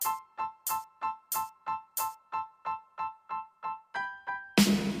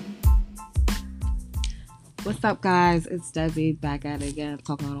What's up, guys? It's Desi back at it again,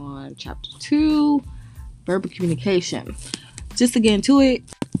 talking on chapter 2, verbal communication. Just to get into it,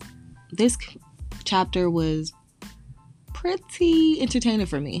 this chapter was pretty entertaining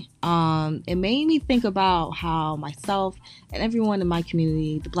for me. It made me think about how myself and everyone in my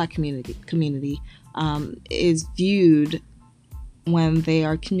community, the Black community, is viewed when they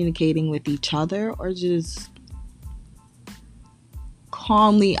are communicating with each other or just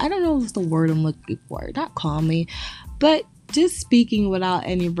calmly. I don't know if it's the word I'm looking for. Not calmly, but just speaking without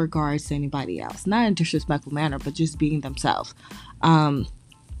any regards to anybody else. Not in a disrespectful manner, but just being themselves. In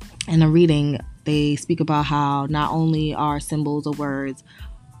a reading, they speak about how not only are symbols or words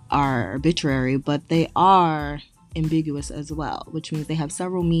are arbitrary, but they are ambiguous as well, which means they have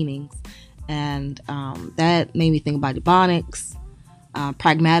several meanings. And that made me think about ebonics,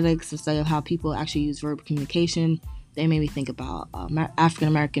 pragmatics, instead of how people actually use verbal communication. They made me think about African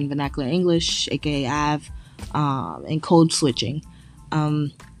American vernacular English, aka AAVE, and code switching.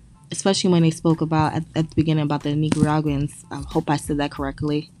 Especially when they spoke about at the beginning about the Nicaraguans. I hope I said that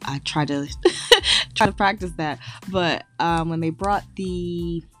correctly. I try to practice that. But when they brought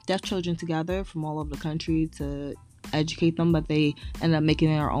the deaf children together from all over the country to educate them, but they ended up making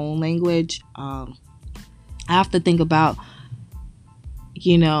their own language. I have to think about,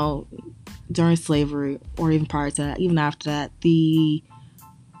 during slavery or even prior to that, even after that, the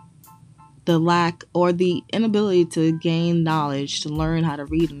lack or the inability to gain knowledge, to learn how to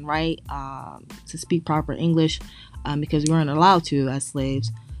read and write, to speak proper English, because we weren't allowed to as slaves,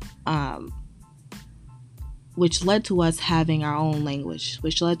 which led to us having our own language,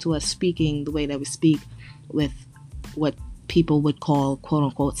 which led to us speaking the way that we speak, with what people would call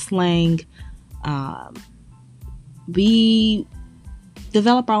quote-unquote slang. We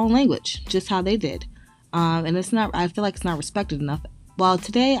develop our own language, just how they did. And I feel like it's not respected enough. Well,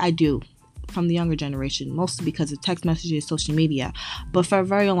 today I do, from the younger generation, mostly because of text messages, social media. But for a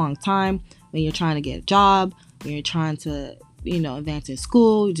very long time, when you're trying to get a job, when you're trying to, advance in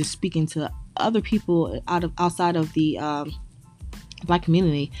school, you're just speaking to other people outside of the Black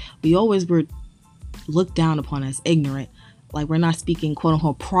community, we always were looked down upon as ignorant, like we're not speaking quote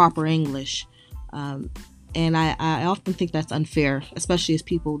unquote proper English. And I often think that's unfair, especially as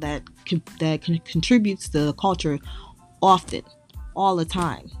people that contributes to the culture often, all the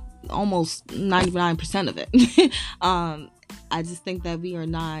time, almost 99% of it. I just think that we are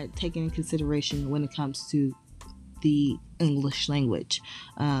not taken in consideration when it comes to the English language.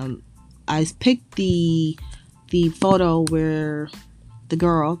 I picked the photo where the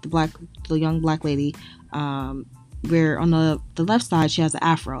young black lady, where on the left side she has an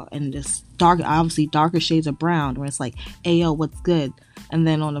afro and this obviously darker shades of brown, where it's like, hey yo, what's good? And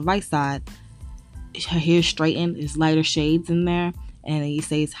then on the right side, her hair straightened, there's lighter shades in there, and he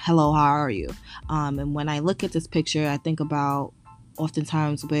says, hello, how are you? And when I look at this picture, I think about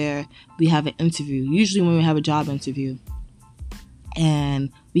oftentimes where we have an interview, usually when we have a job interview, and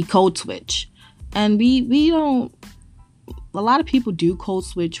we code switch, and we don't, a lot of people do code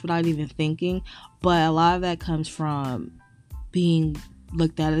switch without even thinking, but a lot of that comes from being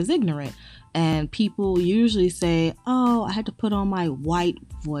looked at as ignorant. And people usually say, oh, I had to put on my white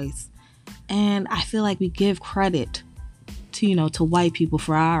voice. And I feel like we give credit to white people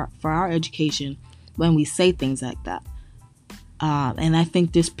for our education when we say things like that. And I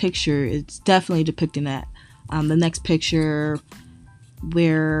think this picture is definitely depicting that. The next picture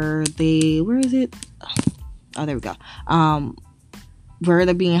where is it? Oh, there we go. Where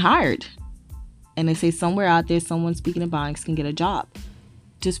they're being hired. And they say somewhere out there, someone speaking ebonics can get a job.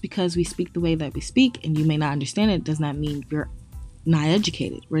 Just because we speak the way that we speak and you may not understand it does not mean you're not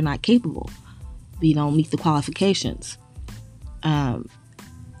educated. We're not capable. We don't meet the qualifications. And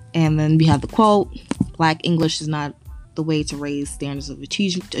then we have the quote, Black English is not the way to raise standards of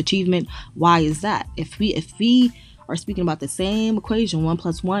achievement. Why is that? If we are speaking about the same equation, 1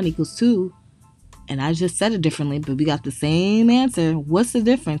 + 1 = 2, and I just said it differently, but we got the same answer, what's the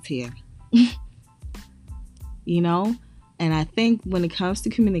difference here? And I think when it comes to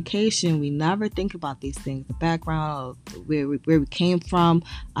communication, we never think about these things, the background of where we came from,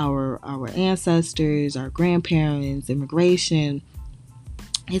 our ancestors, our grandparents, immigration.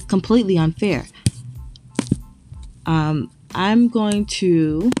 It's completely unfair. I'm going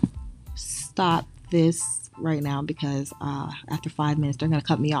to stop this right now because after 5 minutes they're going to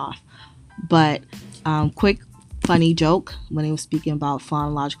cut me off. But quick funny joke when he was speaking about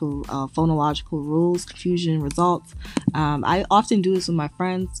phonological rules, confusion, results. I often do this with my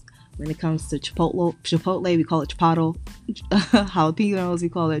friends when it comes to Chipotle, we call it chipotle. Jalapenos, we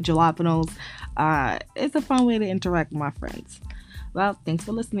call it jalapenos. It's a fun way to interact with my friends. Well, thanks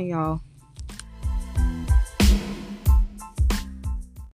for listening, y'all.